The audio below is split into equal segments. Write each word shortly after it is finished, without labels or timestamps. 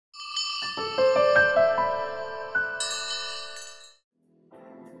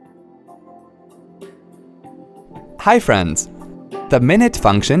Hi friends! The minute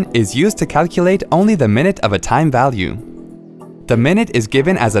function is used to calculate only the minute of a time value. The minute is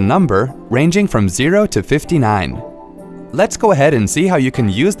given as a number ranging from 0 to 59. Let's go ahead and see how you can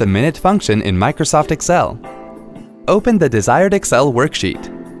use the minute function in Microsoft Excel. Open the desired Excel worksheet.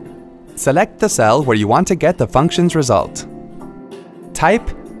 Select the cell where you want to get the function's result. Type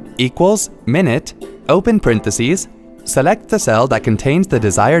equals minute, open parentheses, select the cell that contains the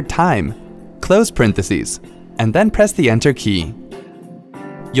desired time, close parentheses, and then press the Enter key.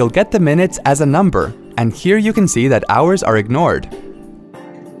 You'll get the minutes as a number, and here you can see that hours are ignored.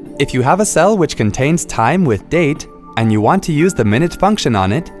 If you have a cell which contains time with date, and you want to use the minute function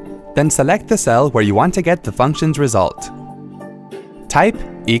on it, then select the cell where you want to get the function's result. Type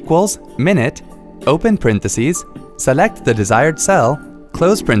equals minute, open parentheses, select the desired cell,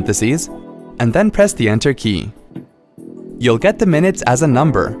 close parentheses, and then press the Enter key. You'll get the minutes as a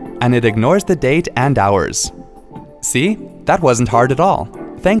number, and it ignores the date and hours. See? That wasn't hard at all.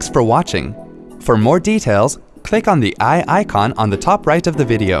 Thanks for watching. For more details, click on the eye icon on the top right of the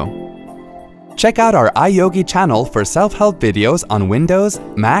video. Check out our iYogi channel for self-help videos on Windows,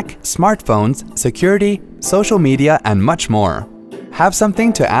 Mac, smartphones, security, social media, and much more. Have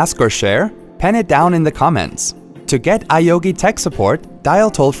something to ask or share? Pen it down in the comments. To get iYogi tech support,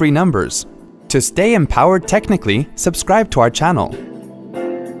 dial toll-free numbers. To stay empowered technically, subscribe to our channel.